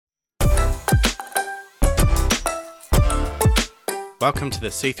Welcome to the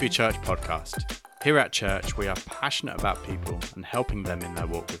C3 Church podcast. Here at church, we are passionate about people and helping them in their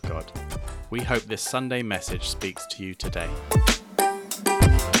walk with God. We hope this Sunday message speaks to you today.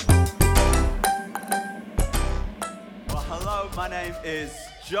 Well, hello, my name is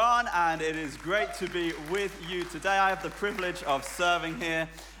John, and it is great to be with you today. I have the privilege of serving here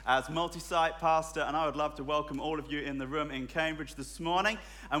as Multisite Pastor, and I would love to welcome all of you in the room in Cambridge this morning.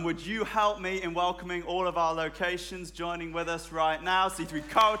 And would you help me in welcoming all of our locations joining with us right now? C3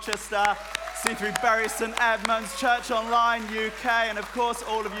 Colchester, C3 Bury St Edmunds, Church Online UK, and of course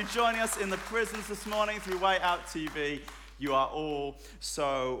all of you joining us in the prisons this morning through Way Out TV. You are all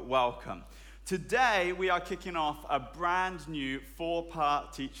so welcome. Today we are kicking off a brand new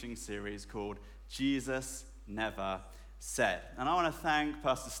 4-part teaching series called Jesus Never Said. And I want to thank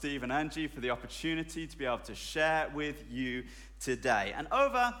Pastor Steve and Angie for the opportunity to be able to share with you today. And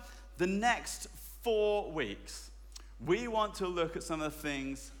over the next 4 weeks, we want to look at some of the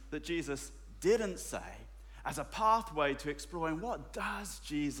things that Jesus didn't say as a pathway to exploring what does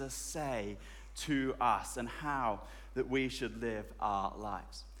Jesus say to us and how that we should live our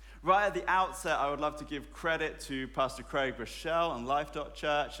lives. Right at the outset, I would love to give credit to Pastor Craig Rochelle and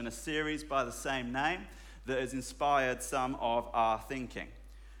Life.Church and a series by the same name that has inspired some of our thinking.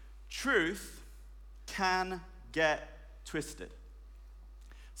 Truth can get twisted.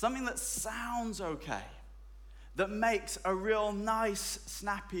 Something that sounds okay, that makes a real nice,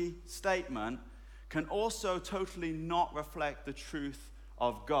 snappy statement, can also totally not reflect the truth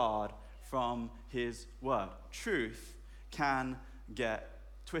of God from His Word. Truth can get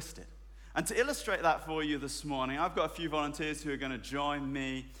twisted. And to illustrate that for you this morning, I've got a few volunteers who are going to join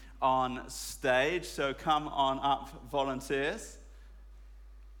me on stage. So come on up, volunteers.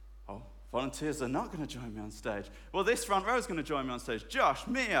 Oh, volunteers are not going to join me on stage. Well, this front row is going to join me on stage. Josh,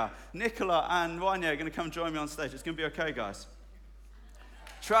 Mia, Nicola, and Wanya are going to come join me on stage. It's going to be okay, guys.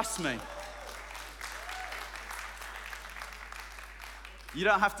 Trust me. You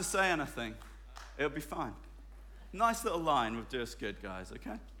don't have to say anything. It'll be fine. Nice little line would do us good, guys,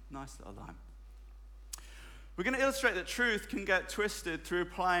 okay? Nice little line. We're going to illustrate that truth can get twisted through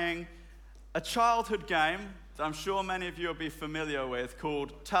playing a childhood game that I'm sure many of you will be familiar with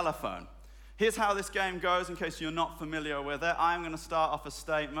called Telephone. Here's how this game goes in case you're not familiar with it. I'm going to start off a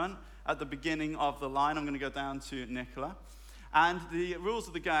statement at the beginning of the line. I'm going to go down to Nicola. And the rules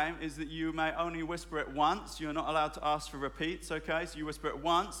of the game is that you may only whisper it once. You're not allowed to ask for repeats, okay? So you whisper it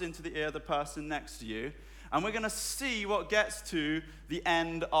once into the ear of the person next to you. And we're going to see what gets to the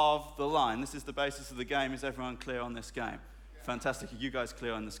end of the line. This is the basis of the game. Is everyone clear on this game? Yeah. Fantastic. Are you guys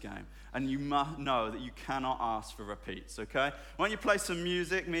clear on this game? And you must know that you cannot ask for repeats, okay? Why don't you play some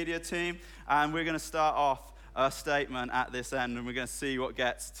music, media team, and we're going to start off a statement at this end, and we're going to see what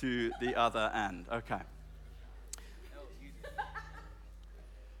gets to the other end. Okay.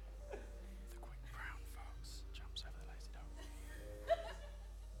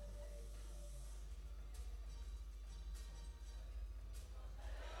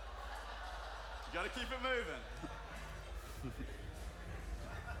 You gotta keep it moving.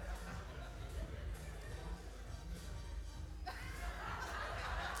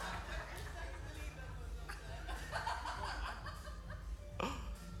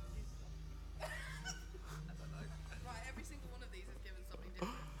 Right, every single one of these is given something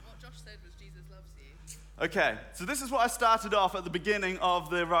different. What Josh said was Jesus loves you. Okay, so this is what I started off at the beginning of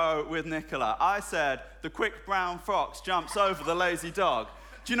the row with Nicola. I said, the quick brown fox jumps over the lazy dog.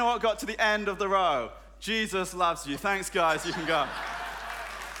 Do you know what got to the end of the row? Jesus loves you. Thanks, guys. You can go.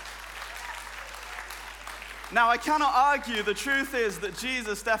 Now, I cannot argue. The truth is that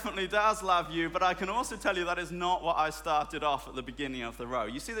Jesus definitely does love you, but I can also tell you that is not what I started off at the beginning of the row.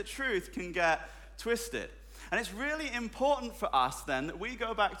 You see, the truth can get twisted. And it's really important for us, then, that we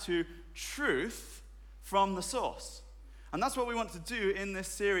go back to truth from the source. And that's what we want to do in this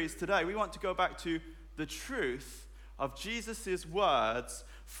series today. We want to go back to the truth of Jesus' words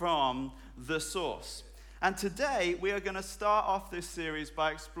from the source. And today we are going to start off this series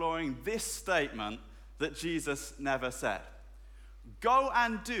by exploring this statement that Jesus never said. Go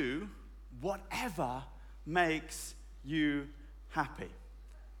and do whatever makes you happy.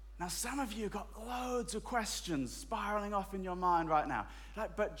 Now, some of you got loads of questions spiraling off in your mind right now.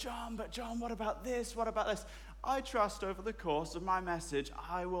 Like, but John, what about this? What about this? I trust over the course of my message,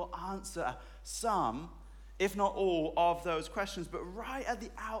 I will answer some, if not all, of those questions. But right at the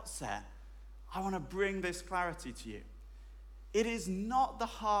outset, I want to bring this clarity to you. It is not the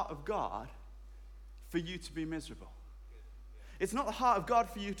heart of God for you to be miserable. It's not the heart of God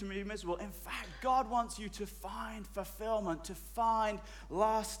for you to be miserable. In fact, God wants you to find fulfillment, to find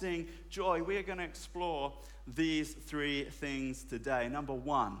lasting joy. We are going to explore these three things today. Number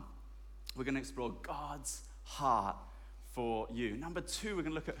one, we're going to explore God's heart for you. Number two, we're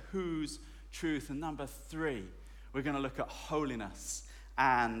going to look at whose truth. And number three, we're going to look at holiness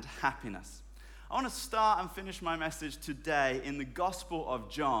and happiness. I want to start and finish my message today in the Gospel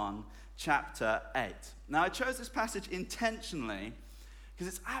of John, chapter 8. Now, I chose this passage intentionally because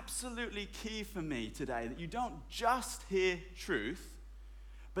it's absolutely key for me today that you don't just hear truth,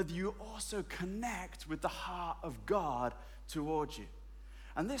 but that you also connect with the heart of God towards you.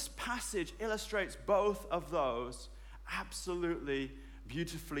 And this passage illustrates both of those absolutely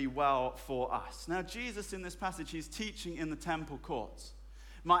beautifully well for us. Now, Jesus in this passage, he's teaching in the temple courts.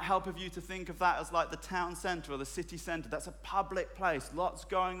 It might help of you to think of that as like the town center or the city center. That's a public place, lots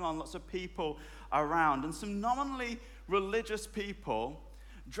going on, lots of people around. And some nominally religious people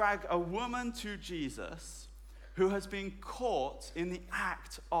drag a woman to Jesus who has been caught in the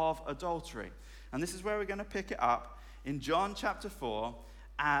act of adultery. And this is where we're going to pick it up in John chapter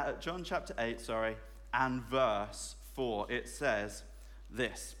 8, and verse 4. It says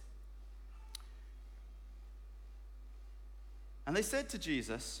this. And they said to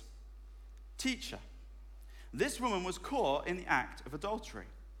Jesus, "Teacher, this woman was caught in the act of adultery.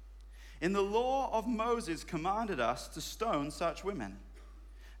 In the law of Moses commanded us to stone such women.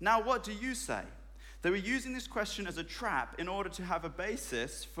 Now what do you say?" They were using this question as a trap in order to have a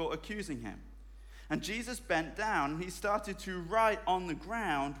basis for accusing him. And Jesus bent down and he started to write on the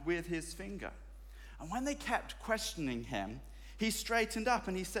ground with his finger. And when they kept questioning him, he straightened up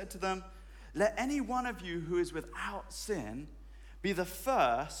and he said to them, "Let any one of you who is without sin be the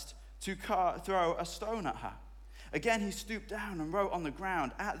first to throw a stone at her." Again, he stooped down and wrote on the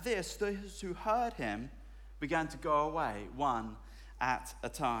ground. At this, those who heard him began to go away, one at a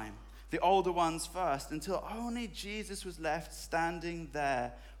time. The older ones first, until only Jesus was left standing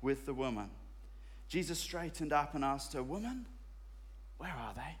there with the woman. Jesus straightened up and asked her, "Woman, where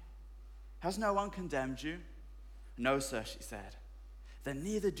are they? Has no one condemned you?" "No, sir," she said. "Then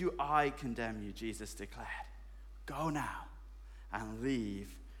neither do I condemn you," Jesus declared. "Go now and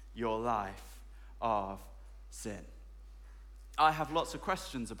leave your life of sin." I have lots of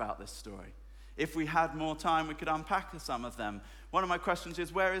questions about this story. If we had more time, we could unpack some of them. One of my questions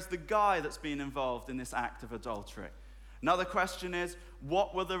is, where is the guy that's been involved in this act of adultery? Another question is,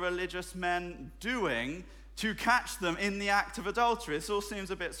 what were the religious men doing to catch them in the act of adultery? This all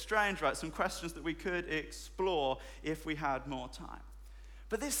seems a bit strange, right? Some questions that we could explore if we had more time.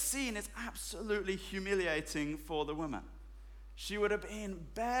 But this scene is absolutely humiliating for the woman. She would have been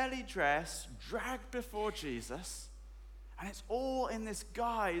barely dressed, dragged before Jesus, and it's all in this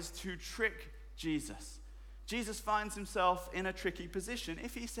guise to trick Jesus. Jesus finds himself in a tricky position.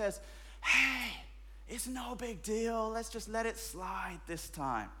 If he says, "Hey, it's no big deal, let's just let it slide this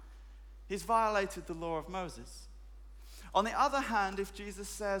time," he's violated the law of Moses. On the other hand, if Jesus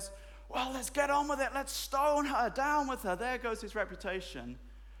says, "Well, let's get on with it, let's stone her, down with her," there goes his reputation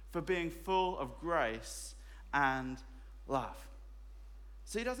for being full of grace and love.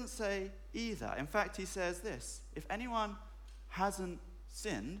 So he doesn't say either. In fact, he says this: if anyone hasn't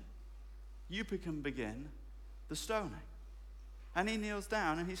sinned, you can begin the stoning. And he kneels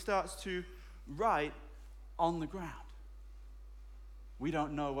down and he starts to write on the ground. We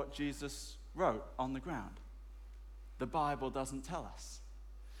don't know what Jesus wrote on the ground. The Bible doesn't tell us.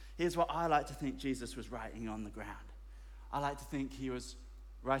 Here's what I like to think Jesus was writing on the ground. I like to think he was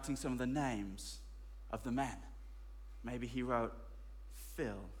writing some of the names of the men. Maybe he wrote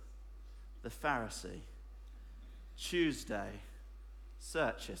Phil, the Pharisee, Tuesday,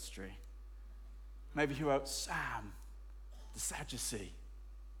 search history. Maybe he wrote Sam, the Sadducee,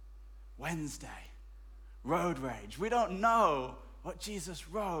 Wednesday, road rage. We don't know what Jesus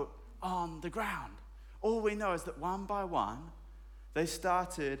wrote on the ground. All we know is that one by one, they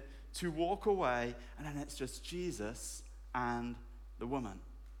started to walk away, and then it's just Jesus and the woman.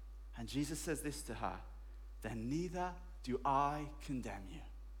 And Jesus says this to her: "Then neither do I condemn you.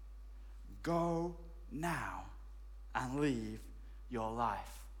 Go now and leave your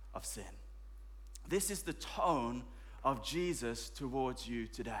life of sin." This is the tone of Jesus towards you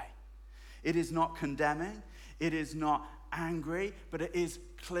today. It is not condemning, it is not angry, but it is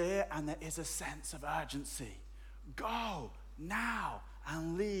clear, and there is a sense of urgency. Go now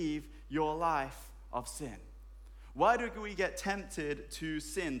and leave your life of sin. Why do we get tempted to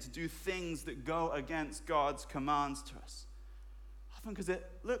sin, to do things that go against God's commands to us? Often because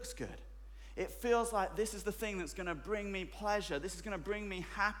it looks good. It feels like this is the thing that's going to bring me pleasure. This is going to bring me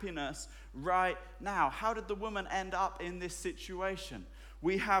happiness right now. How did the woman end up in this situation?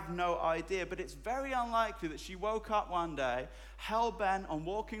 We have no idea, but it's very unlikely that she woke up one day, hell-bent on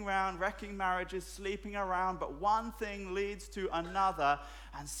walking around, wrecking marriages, sleeping around, but one thing leads to another,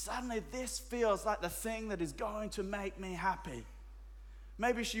 and suddenly this feels like the thing that is going to make me happy.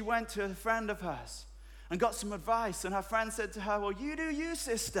 Maybe she went to a friend of hers and got some advice, and her friend said to her, well, you do you,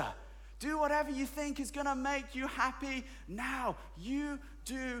 sister. Do whatever you think is going to make you happy now. You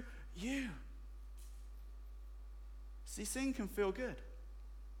do you. See, sin can feel good.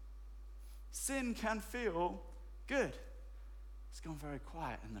 Sin can feel good. It's gone very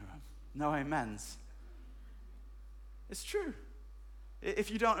quiet in the room. No amens. It's true.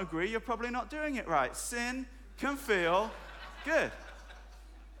 If you don't agree, you're probably not doing it right. Sin can feel good.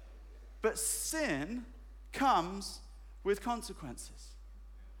 But sin comes with consequences.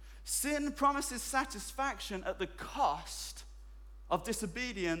 Sin promises satisfaction at the cost of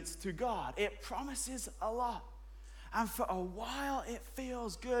disobedience to God. It promises a lot. And for a while it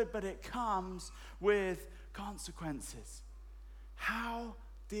feels good, but it comes with consequences. How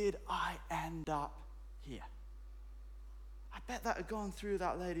did I end up here? I bet that had gone through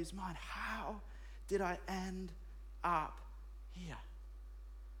that lady's mind. How did I end up here?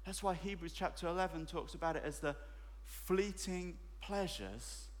 That's why Hebrews chapter 11 talks about it as the fleeting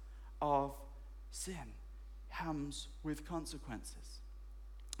pleasures of sin. It comes with consequences.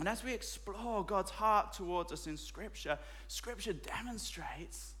 And as we explore God's heart towards us in Scripture, Scripture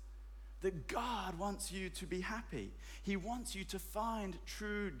demonstrates that God wants you to be happy. He wants you to find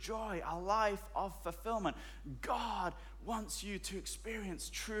true joy, a life of fulfillment. God wants you to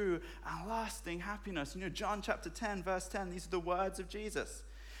experience true and lasting happiness. You know, John chapter 10, verse 10, these are the words of Jesus.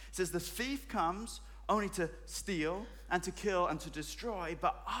 It says, the thief comes only to steal and to kill and to destroy,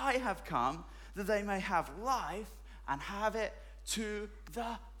 but I have come that they may have life and have it to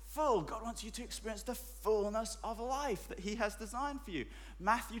the full. God wants you to experience the fullness of life that he has designed for you.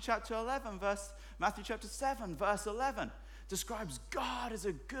 Matthew chapter 7, verse 11 describes God as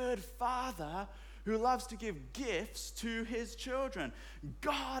a good father who loves to give gifts to his children.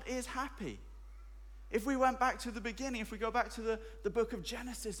 God is happy. If we went back to the beginning, if we go back to the book of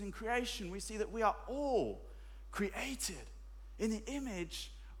Genesis in creation, we see that we are all created in the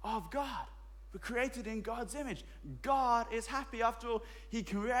image of God. We're created in God's image. God is happy. After all, he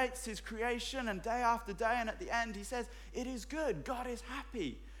creates his creation, and day after day, and at the end he says, it is good. God is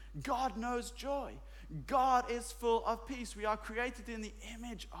happy. God knows joy. God is full of peace. We are created in the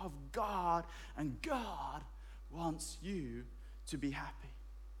image of God, and God wants you to be happy.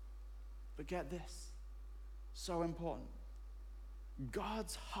 But get this, so important.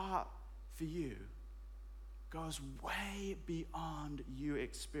 God's heart for you goes way beyond you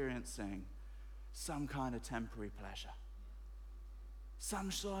experiencing some kind of temporary pleasure. Some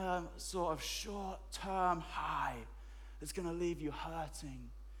sort of short-term high that's going to leave you hurting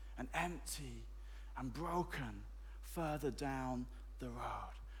and empty and broken further down the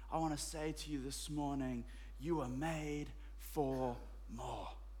road. I want to say to you this morning, you are made for more.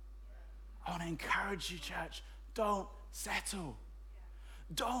 I want to encourage you, church, don't settle.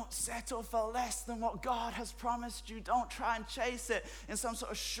 Don't settle for less than what God has promised you. Don't try and chase it in some sort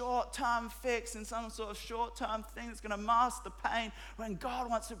of short-term fix, in some sort of short-term thing that's going to mask the pain when God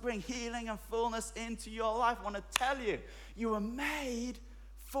wants to bring healing and fullness into your life. I want to tell you, you were made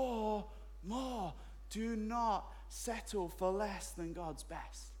for more. Do not settle for less than God's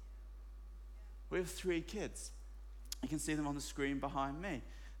best. We have 3 kids. You can see them on the screen behind me.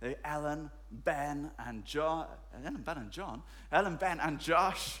 They're Ellen, Ben, and John. Ellen, Ben, and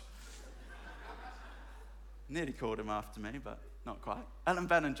Josh. Nearly called him after me, but not quite. Ellen,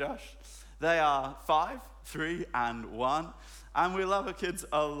 Ben, and Josh. They are 5, 3, and 1. And we love our kids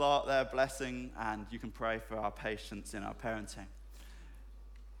a lot. They're a blessing, and you can pray for our patience in our parenting.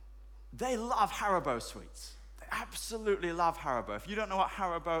 They love Haribo sweets. They absolutely love Haribo. If you don't know what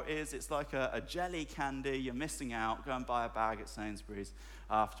Haribo is, it's like a jelly candy. You're missing out. Go and buy a bag at Sainsbury's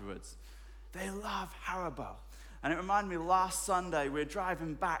afterwards. They love Haribo. And it reminded me, last Sunday, we were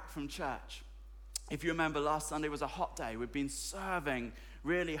driving back from church. If you remember, last Sunday was a hot day. We've been serving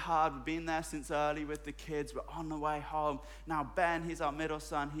really hard. We've been there since early with the kids. We're on the way home. Now, Ben, he's our middle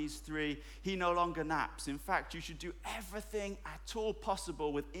son. He's 3. He no longer naps. In fact, you should do everything at all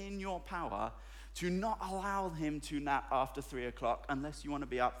possible within your power to not allow him to nap after 3 o'clock unless you want to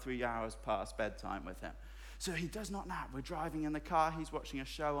be up 3 hours past bedtime with him. So he does not nap. We're driving in the car. He's watching a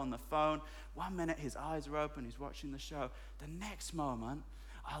show on the phone. 1 minute, his eyes are open. He's watching the show. The next moment,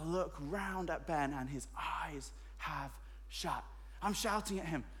 I look round at Ben and his eyes have shut. I'm shouting at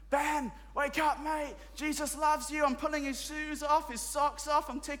him, Ben, wake up, mate. Jesus loves you. I'm pulling his shoes off, his socks off.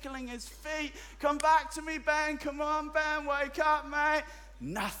 I'm tickling his feet. Come back to me, Ben. Come on, Ben, wake up, mate.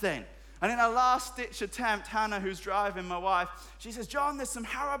 Nothing. And in a last-ditch attempt, Hannah, who's driving, my wife, she says, John, there's some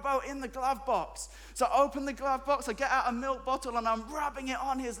Haribo in the glove box. So I open the glove box, I get out a milk bottle, and I'm rubbing it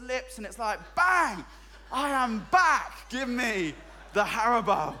on his lips, and it's like, bang, I am back. Give me the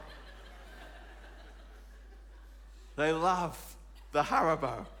Haribo. They love the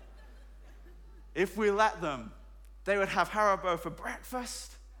Haribo. If we let them, they would have Haribo for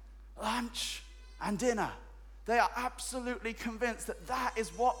breakfast, lunch, and dinner. They are absolutely convinced that that is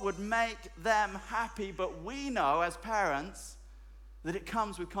what would make them happy, but we know as parents that it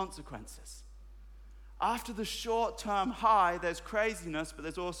comes with consequences. After the short-term high, there's craziness, but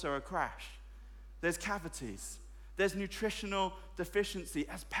there's also a crash. There's cavities. There's nutritional deficiency.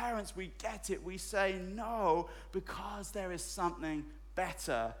 As parents, we get it. We say no because there is something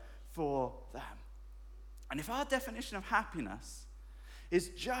better for them. And if our definition of happiness is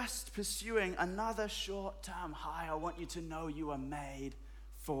just pursuing another short-term high, I want you to know you are made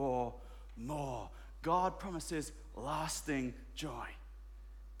for more. God promises lasting joy,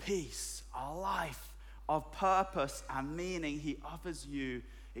 peace, a life of purpose and meaning. He offers you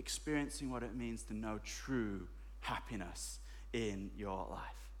experiencing what it means to know true happiness in your life.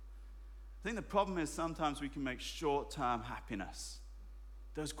 I think the problem is sometimes we can make short-term happiness,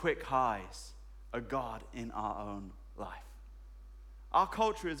 those quick highs, a God in our own life. Our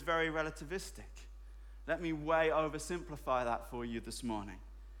culture is very relativistic. Let me way oversimplify that for you this morning.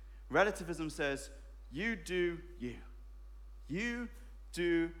 Relativism says, you do you. You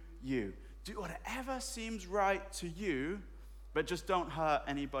do you. Do whatever seems right to you, but just don't hurt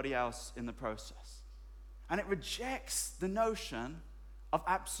anybody else in the process. And it rejects the notion of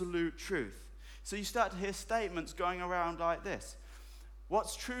absolute truth. So you start to hear statements going around like this.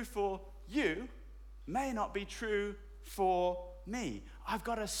 What's true for you may not be true for me. I've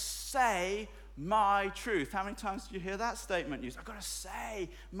got to say my truth. How many times do you hear that statement used? I've got to say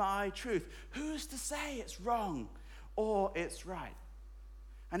my truth. Who's to say it's wrong or it's right?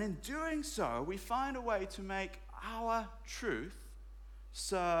 And in doing so, we find a way to make our truth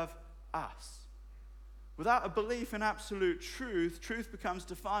serve us. Without a belief in absolute truth, truth becomes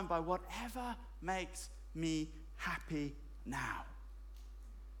defined by whatever makes me happy now.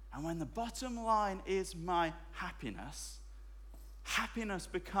 And when the bottom line is my happiness, happiness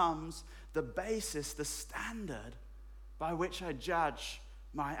becomes the basis, the standard by which I judge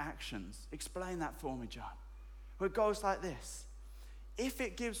my actions. Explain that for me, John. Well, it goes like this. If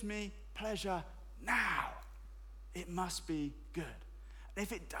it gives me pleasure now, it must be good. And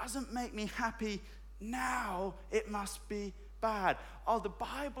if it doesn't make me happy now, it must be bad. Oh, the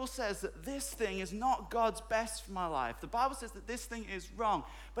Bible says that this thing is not God's best for my life. The Bible says that this thing is wrong,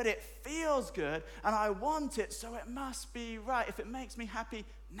 but it feels good and I want it, so it must be right. If it makes me happy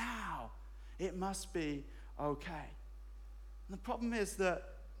now, it must be okay. And the problem is that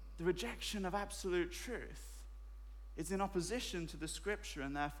the rejection of absolute truth is in opposition to the scripture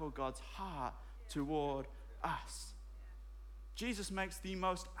and therefore God's heart toward us. Jesus makes the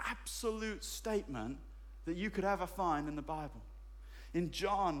most absolute statement that you could ever find in the Bible. In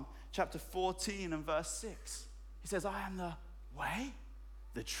John chapter 14 and verse 6, he says, I am the way,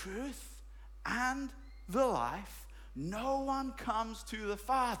 the truth, and the life. No one comes to the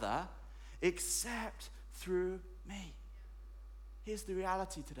Father except through me. Here's the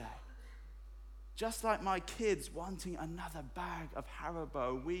reality today. Just like my kids wanting another bag of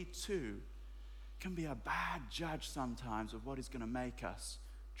Haribo, we too can be a bad judge sometimes of what is going to make us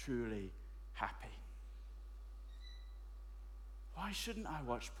truly happy. Why shouldn't I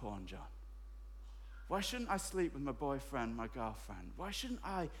watch porn, John? Why shouldn't I sleep with my boyfriend, my girlfriend? Why shouldn't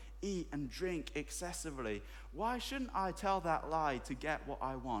I eat and drink excessively? Why shouldn't I tell that lie to get what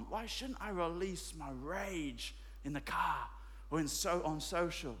I want? Why shouldn't I release my rage in the car or on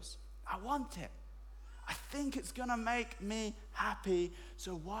socials? I want it. I think it's going to make me happy,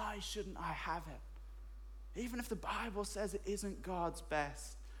 so why shouldn't I have it? Even if the Bible says it isn't God's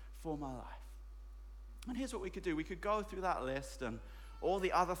best for my life. And here's what we could do. We could go through that list and all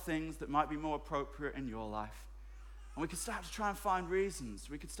the other things that might be more appropriate in your life. And we could start to try and find reasons.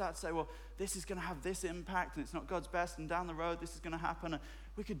 We could start to say, well, this is going to have this impact and it's not God's best, and down the road this is going to happen. And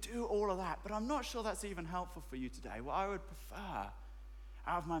we could do all of that, but I'm not sure that's even helpful for you today. What I would prefer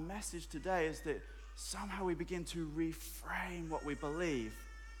out of my message today is that somehow we begin to reframe what we believe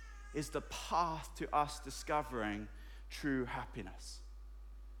is the path to us discovering true happiness.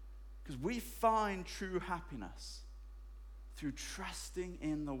 Because we find true happiness through trusting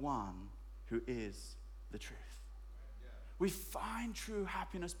in the one who is the truth. We find true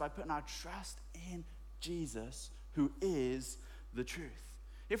happiness by putting our trust in Jesus, who is the truth.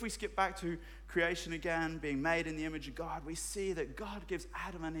 If we skip back to creation again, being made in the image of God, we see that God gives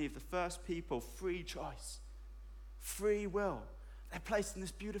Adam and Eve, the first people, free choice, free will. They're placed in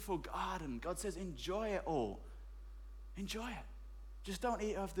this beautiful garden. God says, enjoy it all. Enjoy it. Just don't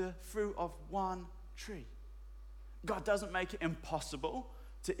eat of the fruit of one tree. God doesn't make it impossible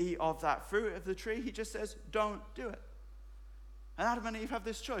to eat of that fruit of the tree. He just says, don't do it. And Adam and Eve have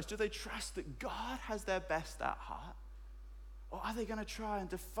this choice. Do they trust that God has their best at heart? Or are they going to try and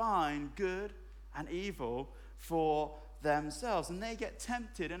define good and evil for themselves? And they get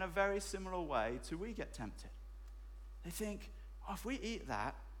tempted in a very similar way to we get tempted. They think, oh, if we eat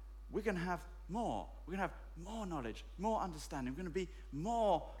that, we're going to have more. We're going to have more knowledge, more understanding. We're going to be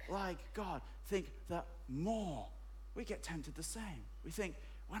more like God. Think that more. We get tempted the same. We think,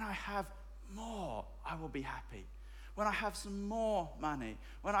 when I have more, I will be happy. When I have some more money,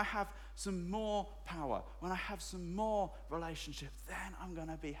 when I have some more power, when I have some more relationships, then I'm going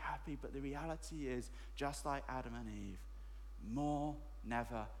to be happy. But the reality is, just like Adam and Eve, more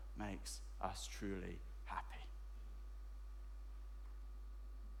never makes us truly happy.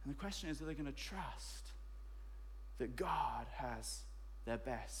 And the question is, are they going to trust that God has their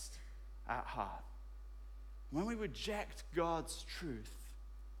best at heart? When we reject God's truth,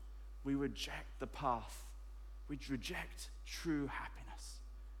 we reject the path. We reject true happiness.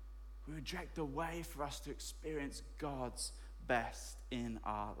 We reject the way for us to experience God's best in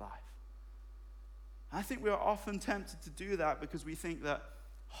our life. I think we are often tempted to do that because we think that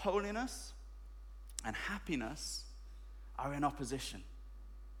holiness and happiness are in opposition.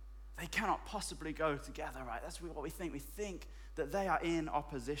 They cannot possibly go together, right? That's what we think. We think that they are in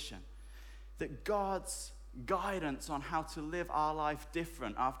opposition. That God's guidance on how to live our life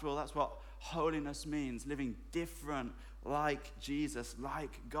different, after all, that's what holiness means, living different like Jesus,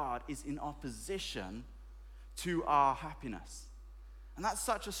 like God, is in opposition to our happiness. And that's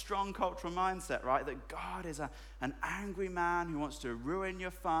such a strong cultural mindset, right? That God is an angry man who wants to ruin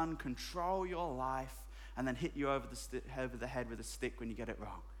your fun, control your life, and then hit you over the head with a stick when you get it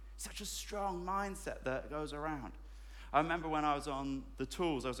wrong. Such a strong mindset that goes around. I remember when I was on the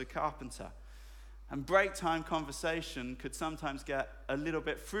tools, I was a carpenter, and break time conversation could sometimes get a little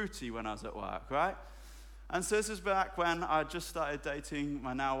bit fruity when I was at work, right? And so this is back when I just started dating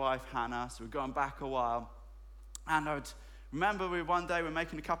my now wife, Hannah, so we're going back a while. And I would remember one day we were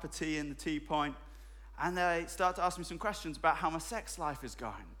making a cup of tea in the tea point, and they started to ask me some questions about how my sex life is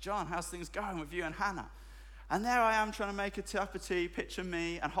going. John, how's things going with you and Hannah? And there I am trying to make a cup of tea, picture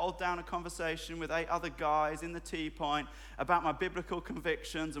me, and hold down a conversation with 8 other guys in the tea point about my biblical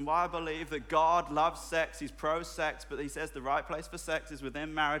convictions and why I believe that God loves sex, he's pro-sex, but he says the right place for sex is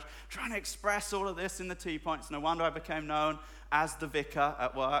within marriage. Trying to express all of this in the tea points. No wonder I became known as the vicar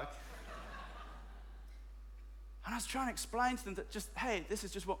at work. And I was trying to explain to them that just, hey, this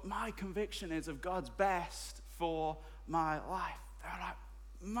is just what my conviction is of God's best for my life. They were like,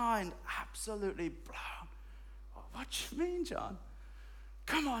 mind absolutely blown. What do you mean, John?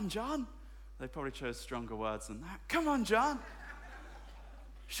 Come on, John. They probably chose stronger words than that. Come on, John.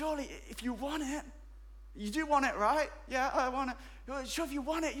 Surely, if you want it, you do want it, right? Yeah, I want it. Sure, if you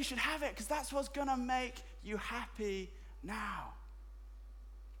want it, you should have it, because that's what's going to make you happy now.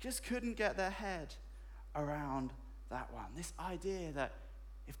 Just couldn't get their head around that one. This idea that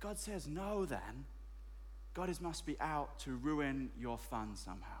if God says no, then God must be out to ruin your fun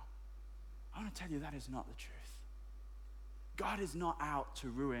somehow. I want to tell you that is not the truth. God is not out to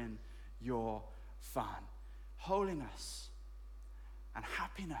ruin your fun. Holiness and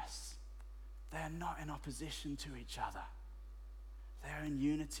happiness, they're not in opposition to each other. They're in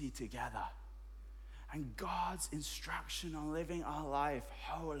unity together. And God's instruction on living our life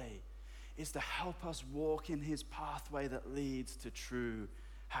holy is to help us walk in his pathway that leads to true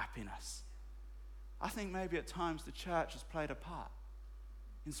happiness. I think maybe at times the church has played a part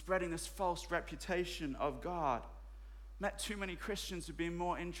in spreading this false reputation of God. Met too many Christians who've been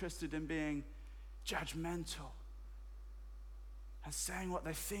more interested in being judgmental and saying what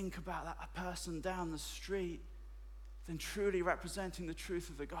they think about a person down the street than truly representing the truth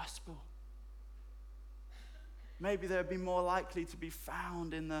of the gospel. Maybe they'd be more likely to be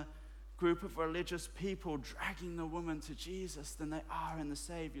found in the group of religious people dragging the woman to Jesus than they are in the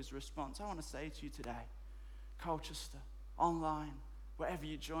Savior's response. I want to say to you today, Colchester, online, wherever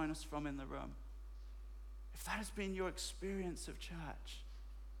you join us from in the room, if that has been your experience of church,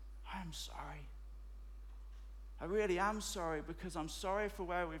 I am sorry. I really am sorry, because I'm sorry for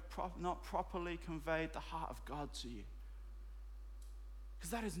where we've not properly conveyed the heart of God to you.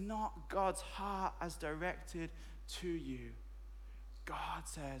 Because that is not God's heart as directed to you, God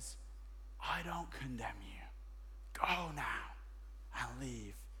says, I don't condemn you. Go now and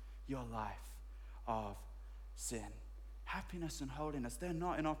leave your life of sin. Happiness and holiness, they're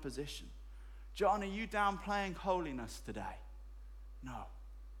not in opposition. John, are you downplaying holiness today? No.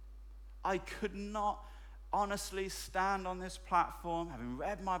 I could not honestly stand on this platform, having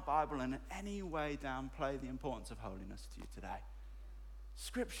read my Bible, and in any way downplay the importance of holiness to you today.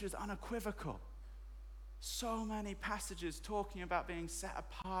 Scripture is unequivocal. So many passages talking about being set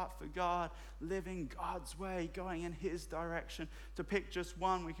apart for God, living God's way, going in his direction. To pick just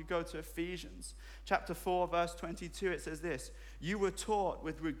one, we could go to Ephesians. Chapter 4, verse 22, it says this: you were taught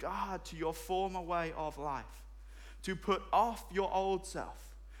with regard to your former way of life, to put off your old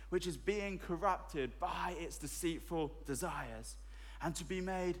self, which is being corrupted by its deceitful desires, and to be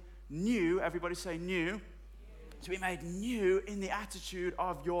made new, everybody say new, to be made new in the attitude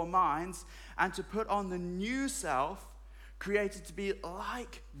of your minds, and to put on the new self, created to be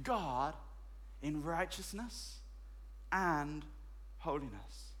like God in righteousness and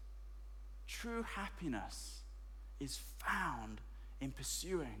holiness. True happiness is found in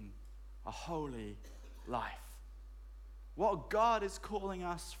pursuing a holy life. What God is calling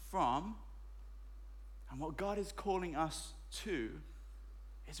us from and what God is calling us to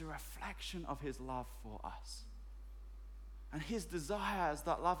is a reflection of his love for us. And his desire as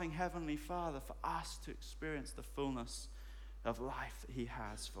that loving Heavenly Father for us to experience the fullness of life that he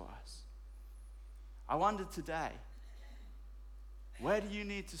has for us. I wonder today, where do you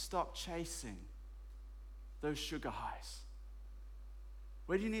need to stop chasing those sugar highs?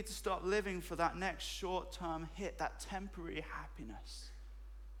 Where do you need to stop living for that next short-term hit, that temporary happiness?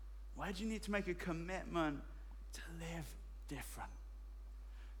 Where do you need to make a commitment to live different,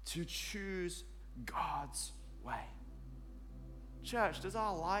 to choose God's way? Church, does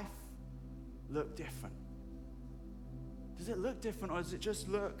our life look different? Does it look different, or does it just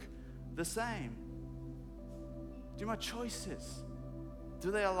look the same? Do my choices,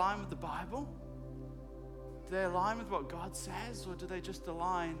 do they align with the Bible? Do they align with what God says, or do they just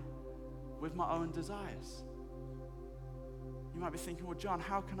align with my own desires? You might be thinking, well, John,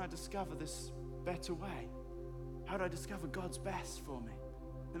 how can I discover this better way? How do I discover God's best for me?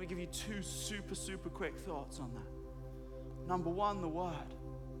 Let me give you two super quick thoughts on that. Number one, the Word,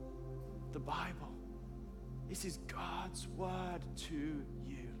 the Bible. This is God's Word to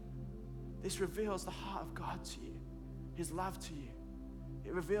you. This reveals the heart of God to you, his love to you.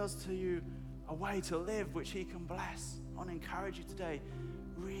 It reveals to you a way to live which he can bless. I want to encourage you today,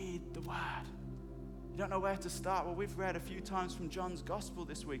 read the Word. You don't know where to start? Well, we've read a few times from John's Gospel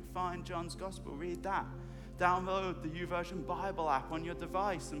this week. Find John's Gospel, read that. Download the YouVersion Bible app on your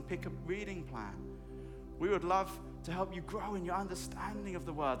device and pick a reading plan. We would love to help you grow in your understanding of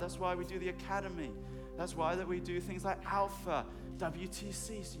the Word. That's why we do the Academy. That's why that we do things like Alpha,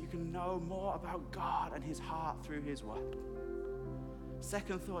 WTC, so you can know more about God and his heart through his Word.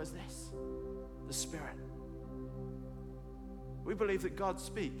 Second thought is this: the Spirit. We believe that God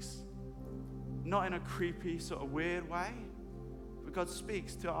speaks, not in a creepy sort of weird way, but God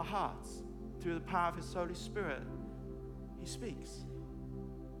speaks to our hearts through the power of his Holy Spirit. He speaks.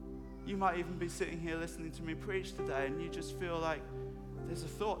 You might even be sitting here listening to me preach today, and you just feel like there's a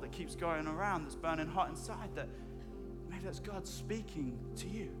thought that keeps going around that's burning hot inside, that maybe that's God speaking to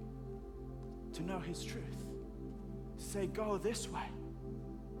you to know his truth, to say, go this way,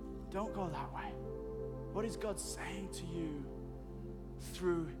 don't go that way. What is God saying to you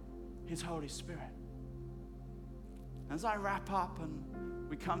through his Holy Spirit? As I wrap up and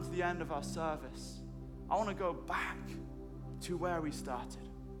we come to the end of our service, I want to go back to where we started.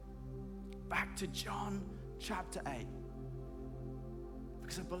 Back to John chapter 8.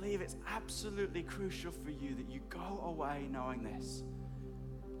 Because I believe it's absolutely crucial for you that you go away knowing this: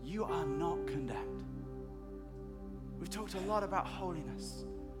 you are not condemned. We've talked a lot about holiness,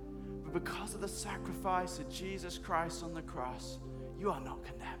 but because of the sacrifice of Jesus Christ on the cross, you are not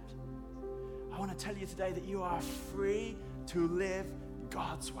condemned. I want to tell you today that you are free to live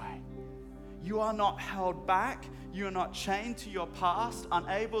God's way. You are not held back. You are not chained to your past,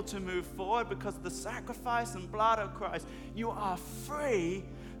 unable to move forward because of the sacrifice and blood of Christ. You are free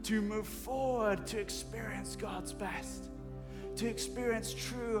to move forward, to experience God's best, to experience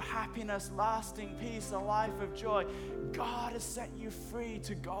true happiness, lasting peace, a life of joy. God has set you free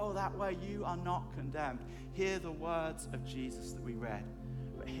to go that way. You are not condemned. Hear the words of Jesus that we read,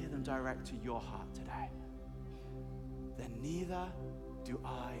 but hear them direct to your heart today. Then neither do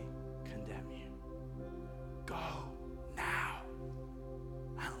I condemn you. Go now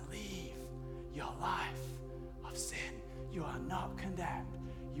and leave your life of sin. You are not condemned.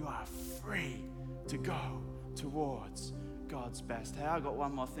 You are free to go towards God's best. Hey, I got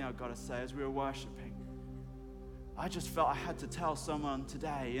one more thing I've got to say as we were worshiping. I just felt I had to tell someone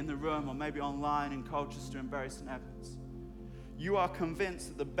today in the room or maybe online in Colchester and Bury St. Edmunds. You are convinced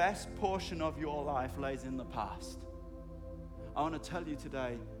that the best portion of your life lays in the past. I want to tell you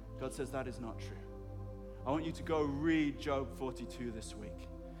today, God says that is not true. I want you to go read Job 42 this week.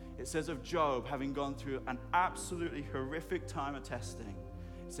 It says of Job, having gone through an absolutely horrific time of testing,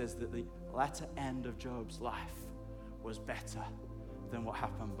 it says that the latter end of Job's life was better than what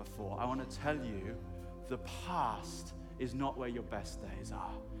happened before. I want to tell you, the past is not where your best days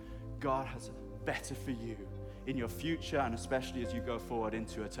are. God has better for you in your future, and especially as you go forward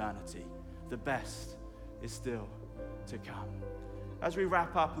into eternity. The best is still to come. As we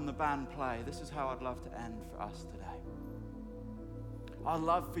wrap up and the band play, this is how I'd love to end for us today. I'd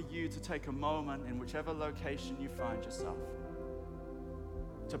love for you to take a moment in whichever location you find yourself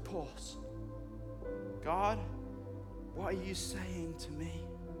to pause. God, what are you saying to me?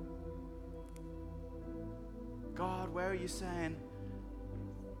 God, where are you saying,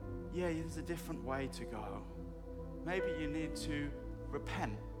 yeah, there's a different way to go? Maybe you need to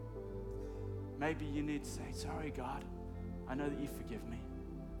repent. Maybe you need to say, sorry, God, I know that you forgive me.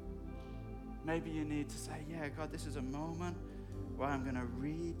 Maybe you need to say, yeah, God, this is a moment where I'm going to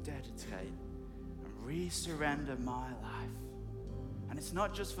rededicate and resurrender my life. And it's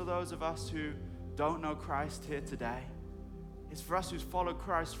not just for those of us who don't know Christ here today. It's for us who's followed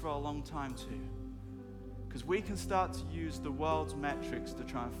Christ for a long time too. Because we can start to use the world's metrics to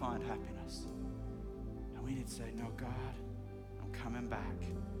try and find happiness. And we need to say, no, God, I'm coming back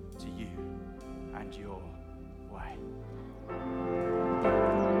to you and your way.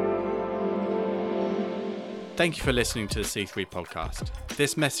 Thank you for listening to the C3 podcast. If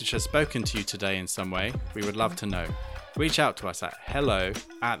this message has spoken to you today in some way, we would love to know. Reach out to us at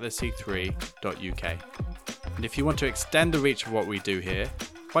hello@thec3.uk. And if you want to extend the reach of what we do here,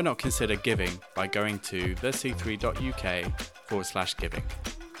 why not consider giving by going to thec3.uk/giving.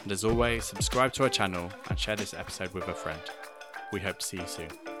 And as always, subscribe to our channel and share this episode with a friend. We hope to see you soon.